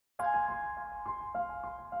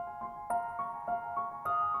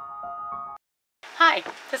Hi,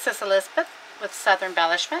 this is Elizabeth with Southern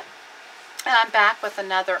Embellishment, and I'm back with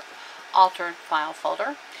another altered file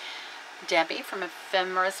folder. Debbie from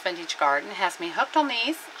Ephemera's Vintage Garden has me hooked on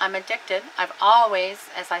these. I'm addicted. I've always,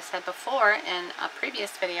 as I said before in a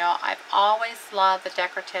previous video, I've always loved the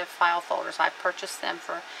decorative file folders. I've purchased them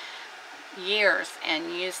for years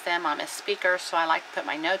and used them on a speaker, so I like to put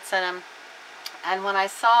my notes in them. And when I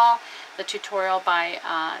saw the tutorial by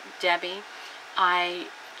Debbie, I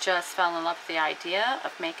just fell in love with the idea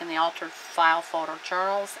of making the altered file folder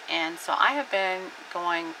journals, and so I have been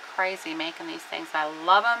going crazy making these things. I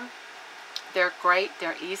love them. They're great.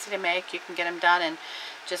 They're easy to make. You can get them done in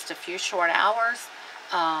just a few short hours.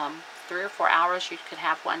 3 or 4 hours you could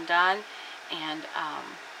have one done, and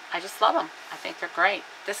I just love them. I think they're great.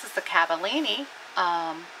 This is the Cavallini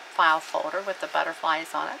file folder with the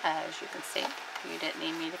butterflies on it, as you can see. You didn't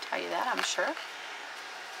need me to tell you that, I'm sure.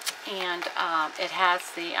 And it has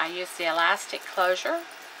I used the elastic closure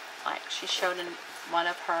like she showed in one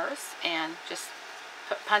of hers, and just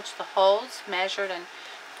punched the holes, measured and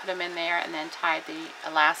put them in there, and then tied the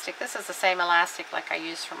elastic. This is the same elastic like I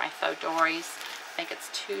used for my faux dories. I think it's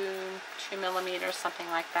 2 millimeters, something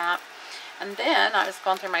like that. And then I was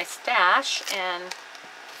going through my stash and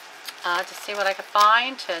to see what I could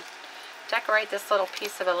find to decorate this little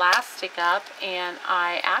piece of elastic up, and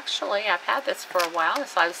I've had this for a while,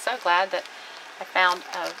 so I was so glad that I found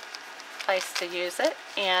a place to use it,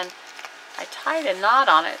 and I tied a knot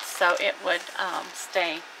on it so it would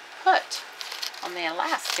stay put on the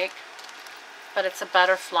elastic. But it's a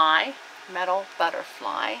butterfly, metal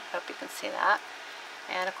butterfly, hope you can see that.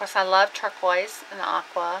 And of course I love turquoise and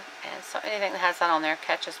aqua, and so anything that has that on there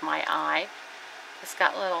catches my eye. It's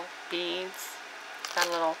got little beads, got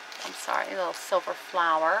a little, a little silver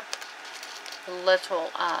flower, a little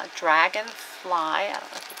dragonfly. I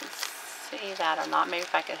don't know if you can see that or not. Maybe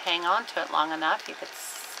if I could hang on to it long enough you could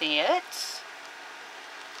see it.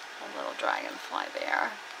 A little dragonfly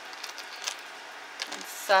there. And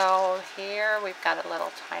so here we've got a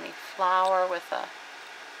little tiny flower with a,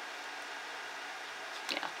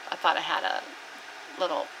 I thought it had a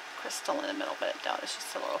little crystal in the middle, but it don't. It's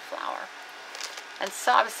just a little flower. And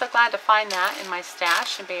so I was so glad to find that in my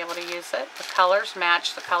stash and be able to use it. The colors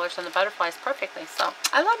match the colors in the butterflies perfectly, so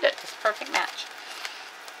I loved it. It's a perfect match.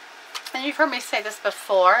 And you've heard me say this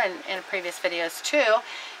before in previous videos too.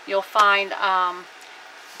 You'll find I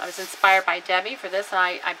was inspired by Debbie for this, and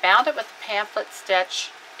I bound it with the pamphlet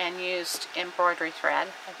stitch and used embroidery thread.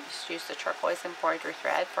 I just used the turquoise embroidery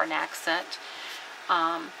thread for an accent.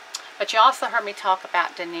 But you also heard me talk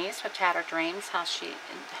about Denise with Tattered Dreams, how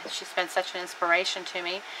she's been such an inspiration to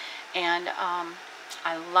me, and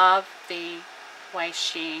I love the way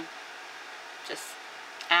she just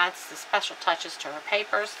adds the special touches to her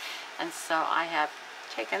papers. And so I have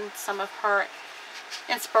taken some of her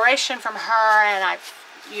inspiration from her, and I've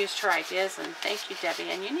used her ideas, and thank you, Debbie.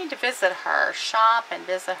 And you need to visit her shop and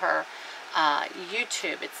visit her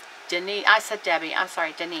YouTube. It's Denise. I said Debbie. I'm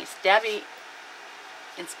sorry, Denise. Debbie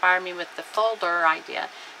inspired me with the folder idea.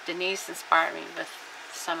 Denise inspired me with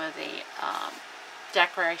some of the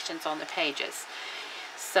decorations on the pages.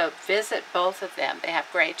 So visit both of them. They have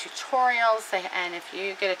great tutorials, and if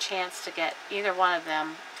you get a chance to get either one of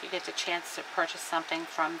them, if you get the chance to purchase something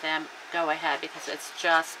from them, go ahead, because it's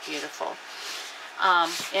just beautiful.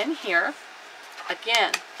 In here,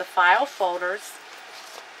 again, the file folders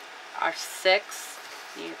are 6.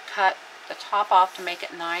 You cut the top off to make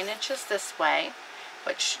it 9 inches this way,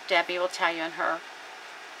 which Debbie will tell you in her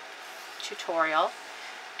tutorial.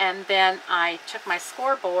 And then I took my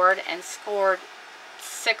scoreboard and scored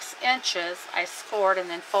 6 inches. I scored and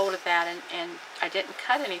then folded that, and I didn't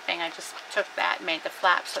cut anything. I just took that and made the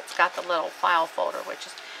flap, so it's got the little file folder, which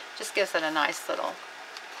just gives it a nice little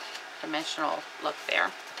dimensional look there.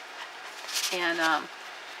 And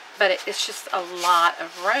but it's just a lot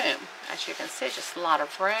of room, as you can see, just a lot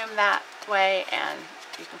of room that way, and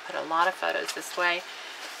you can put a lot of photos this way.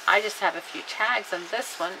 I just have a few tags on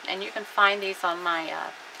this one, and you can find these on my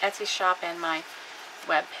Etsy shop and my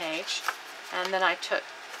web page. And then I took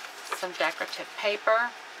some decorative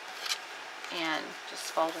paper and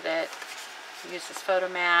just folded it. Use this photo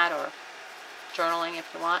mat or journaling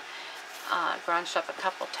if you want. Grunged up a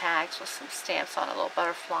couple tags with some stamps on a little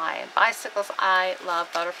butterfly and bicycles. I love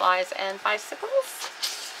butterflies and bicycles.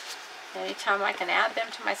 Anytime I can add them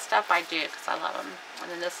to my stuff, I do, because I love them.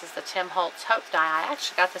 And then this is the Tim Holtz Hope die. I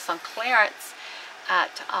actually got this on clearance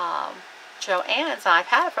at Joann's. I've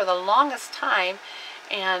had it for the longest time,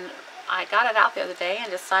 and I got it out the other day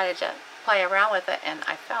and decided to play around with it, and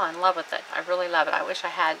I fell in love with it. I really love it. I wish I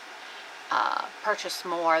had purchased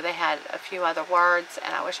more. They had a few other words,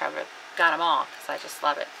 and I wish I would have got them all because I just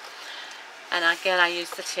love it. And again, I use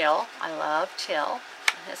the teal. I love teal.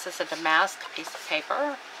 This is a damask piece of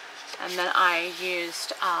paper. And then I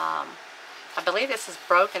used, I believe this is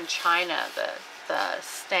Broken China, the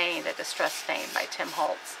stain, the Distress Stain by Tim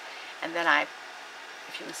Holtz. And then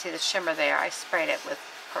if you can see the shimmer there, I sprayed it with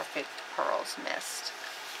Perfect Pearls Mist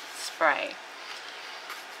spray.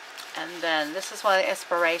 And then this is one of the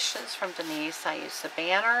inspirations from Denise. I use the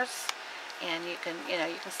banners, and you can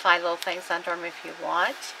slide little things under them if you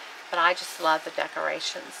want. But I just love the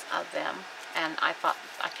decorations of them. And I thought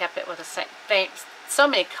I kept it with the same thing. So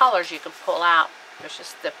many colors you can pull out. There's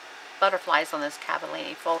just the butterflies on this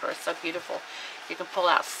Cavallini folder. It's so beautiful. You can pull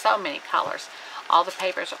out so many colors. All the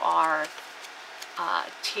papers are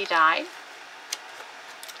tea-dyed.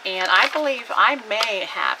 And I believe I may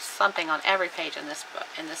have something on every page in this book,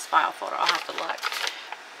 in this file folder. I'll have to look.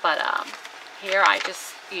 But here I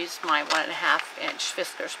just used my 1.5-inch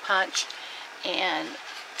Fiskars punch and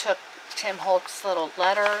took Tim Holtz little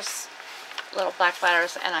letters, little black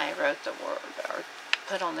letters, and I wrote the word, or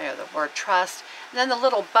put on there the word trust. And then the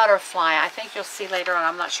little butterfly, I think you'll see later on,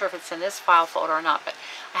 I'm not sure if it's in this file folder or not, but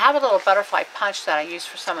I have a little butterfly punch that I used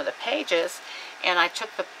for some of the pages, and I took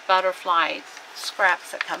the butterfly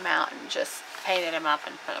scraps that come out and just painted them up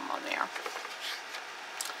and put them on there.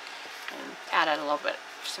 And added a little bit,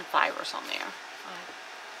 some fibers on there.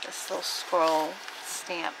 This little scroll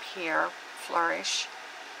stamp here, Flourish.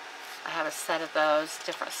 I have a set of those,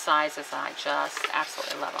 different sizes, and I just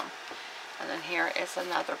absolutely love them. And then here is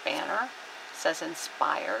another banner. It says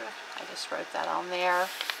Inspired. I just wrote that on there.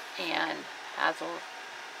 And has little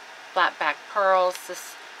flat back pearls.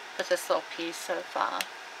 Put this little piece of,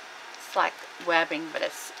 it's like webbing, but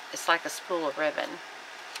it's like a spool of ribbon.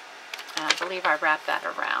 And I believe I wrapped that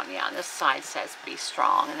around. Yeah, and this side says Be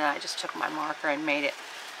Strong. And then I just took my marker and made it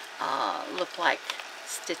look like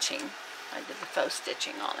stitching. I did the faux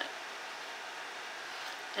stitching on it.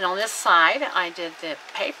 And on this side, I did the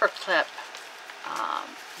paper clip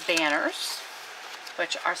banners,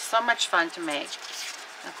 which are so much fun to make.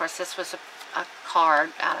 And of course, this was a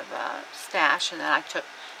card out of a stash, and then I took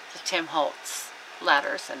the Tim Holtz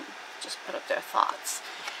letters and just put up their thoughts.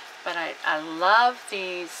 But I love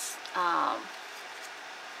these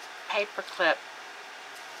paper clip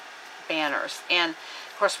banners. And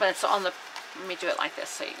of course, when it's on the, let me do it like this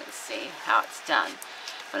so you can see how it's done.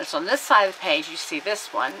 When it's on this side of the page, you see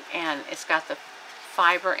this one, and it's got the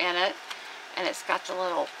fiber in it, and it's got the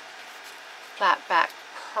little flat back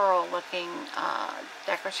pearl looking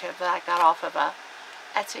decorative that I got off of a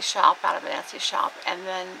Etsy shop, out of an Etsy shop. And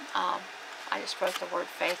then I just wrote the word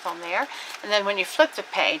Faith on there. And then when you flip the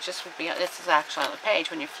page, this is actually on the page,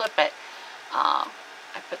 when you flip it, I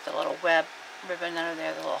put the little web ribbon under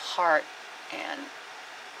there, the little heart, and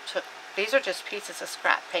these are just pieces of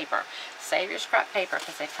scrap paper. Save your scrap paper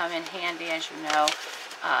because they come in handy, as you know,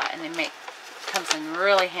 and comes in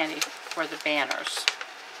really handy for the banners.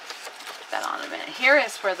 Put that on in a minute. Here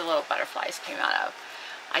is where the little butterflies came out of.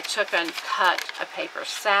 I took and cut a paper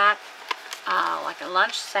sack, like a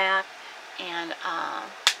lunch sack, and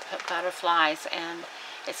put butterflies. And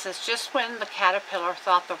it says, just when the caterpillar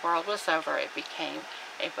thought the world was over, it became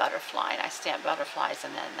a butterfly. And I stamped butterflies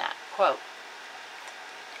and then that quote.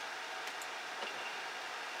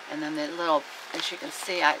 And then the little, as you can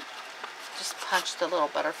see, I just punched the little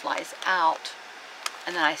butterflies out,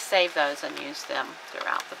 and then I saved those and used them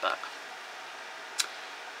throughout the book.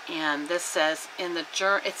 And this says,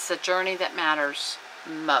 it's the journey that matters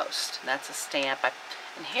most. That's a stamp.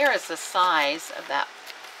 And here is the size of that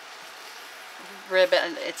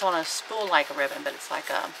ribbon. It's on a spool like a ribbon, but it's like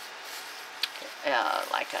a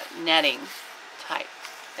netting type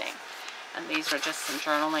thing. And these are just some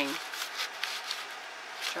journaling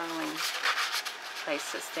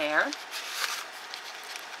places there.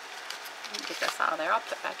 Get this out of there. I'll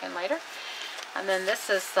put it back in later. And then this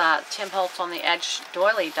is Tim Holtz on the Edge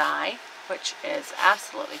doily die, which is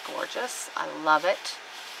absolutely gorgeous. I love it.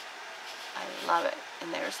 I love it.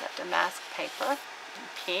 And there's that damask paper in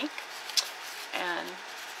pink. And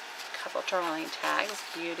a couple journaling tags,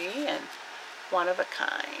 Beauty and One of a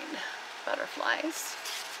Kind butterflies.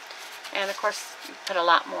 And of course, you put a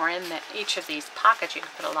lot more in each of these pockets. You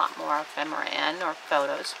can put a lot more ephemera in, or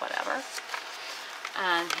photos, whatever.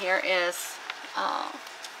 And here is a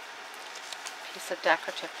piece of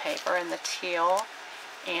decorative paper in the teal.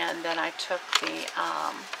 And then I took the,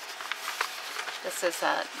 this is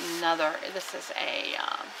I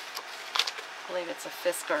believe it's a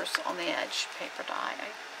Fiskars on the Edge paper die,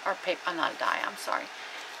 or paper, not a die, I'm sorry,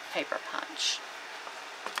 paper punch.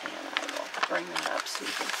 And I will bring that up so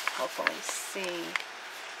you can hopefully see.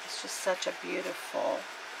 It's just such a beautiful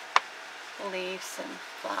leaves and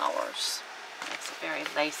flowers. Makes it very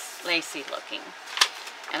lacy looking.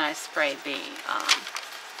 And I sprayed the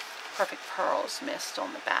Perfect Pearls mist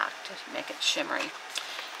on the back to make it shimmery.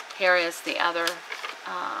 Here is the other,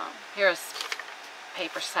 here's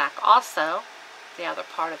paper sack also, the other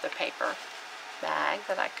part of the paper bag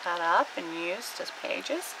that I cut up and used as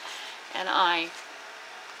pages. And I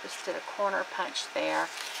just did a corner punch there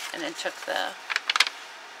and then took the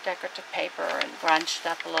decorative paper and grunged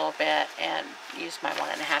up a little bit and used my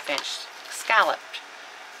 1.5-inch scalloped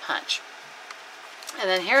punch. And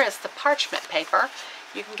then here is the parchment paper.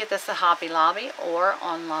 You can get this at Hobby Lobby or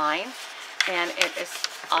online, and it is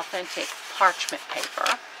authentic parchment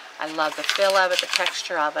paper. I love the feel of it, the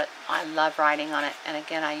texture of it. I love writing on it, and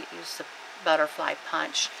again I use the butterfly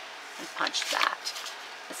punch and punch that.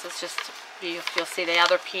 This is just, you'll see the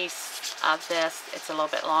other piece of this, it's a little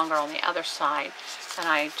bit longer on the other side, and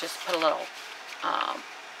I just put a little,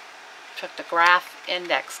 took the graph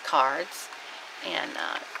index cards and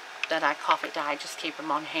that I coffee dyed, just keep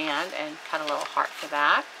them on hand, and cut a little heart for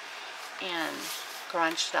that, and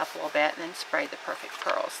grunged it up a little bit, and then sprayed the Perfect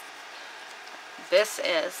Pearls. This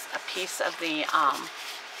is a piece of the,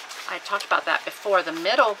 I talked about that before, the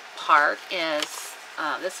middle part is,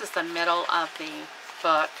 this is the middle of the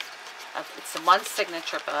book. It's the one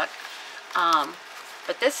signature book,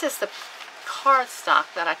 but this is the cardstock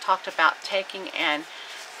that I talked about taking and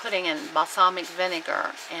putting in balsamic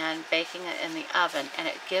vinegar and baking it in the oven, and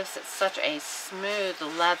it gives it such a smooth,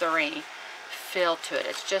 leathery feel to it.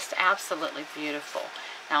 It's just absolutely beautiful.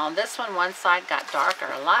 Now on this one side got darker,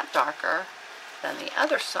 a lot darker than the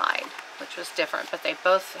other side, which was different, but they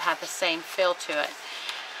both have the same feel to it.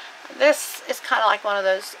 This is kind of like one of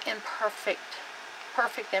those perfect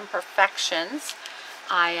imperfections.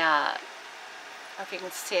 I don't know if you can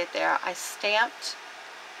see it there. I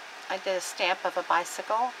did a stamp of a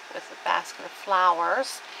bicycle with a basket of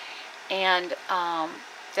flowers, and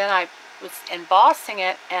then I was embossing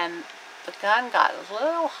it, and the gun got a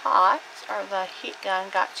little hot, or the heat gun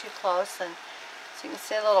got too close, and so you can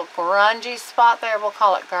see a little grungy spot there. We'll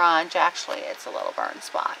call it grunge. Actually, it's a little burn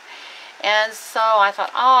spot. And so I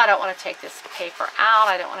thought, oh, I don't want to take this paper out.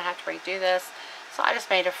 I don't want to have to redo this. So I just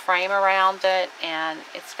made a frame around it, and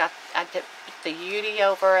it's got, I did the UD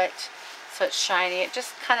over it, so it's shiny. It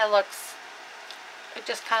just kind of looks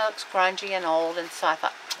grungy and old, and so I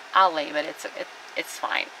thought, I'll leave it. It's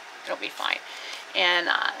fine. It'll be fine. And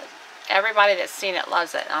everybody that's seen it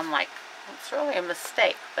loves it. I'm like, it's really a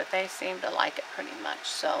mistake, but they seem to like it pretty much,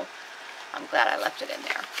 so I'm glad I left it in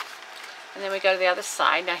there. And then we go to the other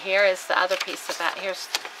side. Now here is the other piece of that. Here's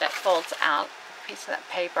that folds out piece of that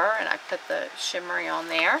paper, and I put the shimmery on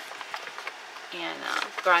there and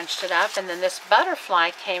grunged it up. And then this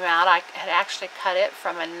butterfly came out. I had actually cut it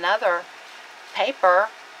from another paper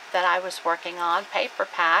that I was working on, paper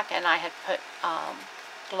pack, and I had put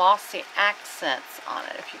glossy accents on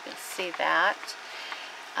it, if you can see that.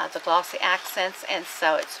 The glossy accents, and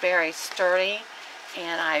so it's very sturdy,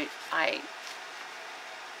 and I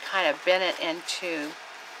kind of bent it into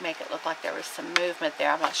make it look like there was some movement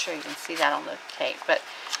there. I'm not sure you can see that on the tape, but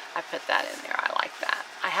I put that in there. I like that.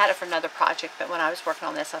 I had it for another project, but when I was working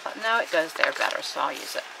on this, I thought, no, it goes there better, so I'll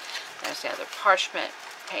use it. There's the other parchment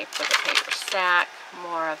paper, the paper stack,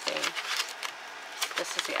 more of the,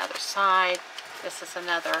 this is the other side. This is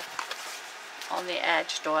another on the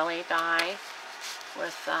edge doily die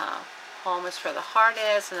with home is where the heart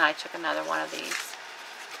is, and I took another one of these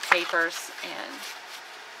papers and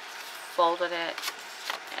folded it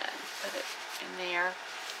and put it in there.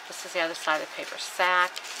 This is the other side of the paper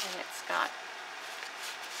sack, and it's got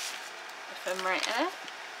ephemera in it.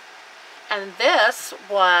 And this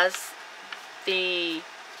was the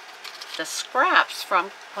scraps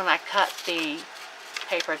from when I cut the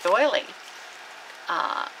paper doily.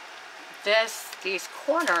 These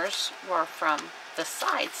corners were from the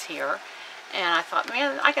sides here, and I thought,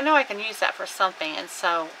 man, I know I can use that for something, and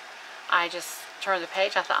so I just turned the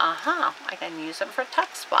page. I thought, I can use them for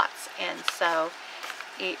tuck spots, and so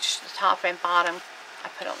each, the top and bottom, I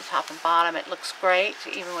put it on the top and bottom. It looks great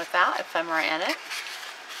even without ephemera in it.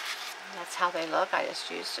 And that's how they look. I just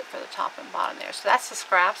used it for the top and bottom there. So that's the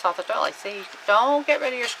scraps off the doily. See, don't get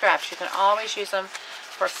rid of your scraps. You can always use them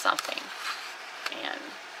for something, and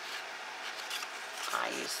I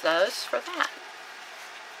use those for that.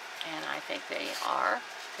 And I think they are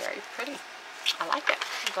very pretty. I like it.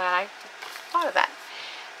 I'm glad I thought of that.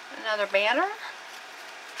 Another banner.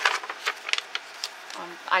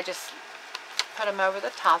 I just put them over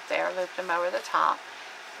the top there, looped them over the top.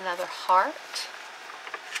 Another heart.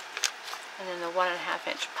 And then the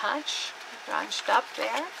 1.5-inch punch, grunged up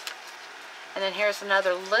there. And then here's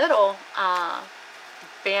another little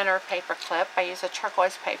banner paper clip. I use a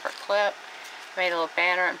turquoise paper clip. Made a little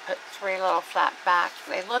banner and put 3 little flat back.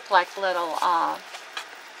 They look like little,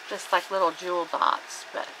 just like little jewel dots,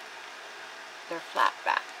 but they're flat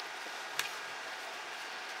back.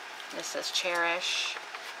 This says Cherish.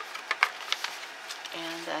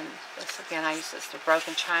 And then this again, I use this the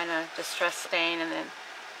broken china distress stain, and then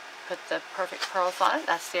put the perfect pearls on it.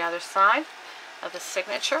 That's the other side of the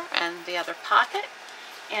signature and the other pocket.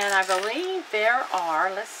 And I believe there are,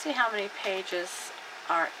 let's see how many pages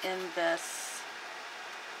are in this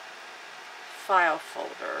file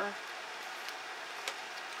folder.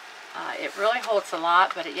 It really holds a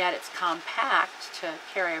lot, but yet it's compact to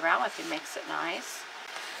carry around with you. Makes it nice.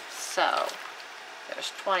 So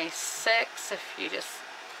there's 26 if you just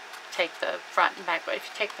take the front and back. But if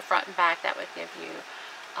you take the front and back, that would give you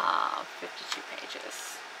 52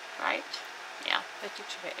 pages, right? Yeah, 52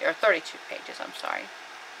 pages, or 32 pages, I'm sorry.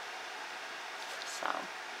 So,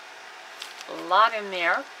 a lot in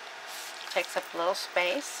there. Takes up a little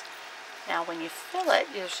space. Now, when you fill it,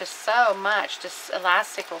 there's just so much. This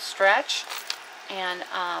elastic will stretch. And,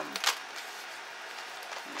 let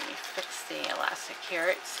me fix the elastic here.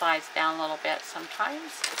 It slides down a little bit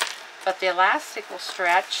sometimes. But the elastic will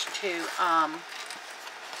stretch to,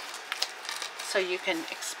 so you can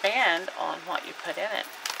expand on what you put in it.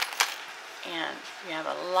 And you have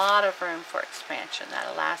a lot of room for expansion. That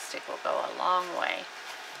elastic will go a long way.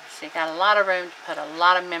 So you got a lot of room to put a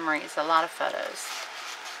lot of memories, a lot of photos.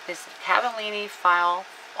 This is Cavallini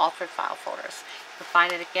altered file folders. You can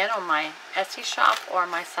find it again on my Etsy shop or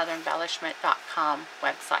my southernembellishment.com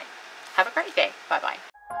website. Have a great day. Bye-bye.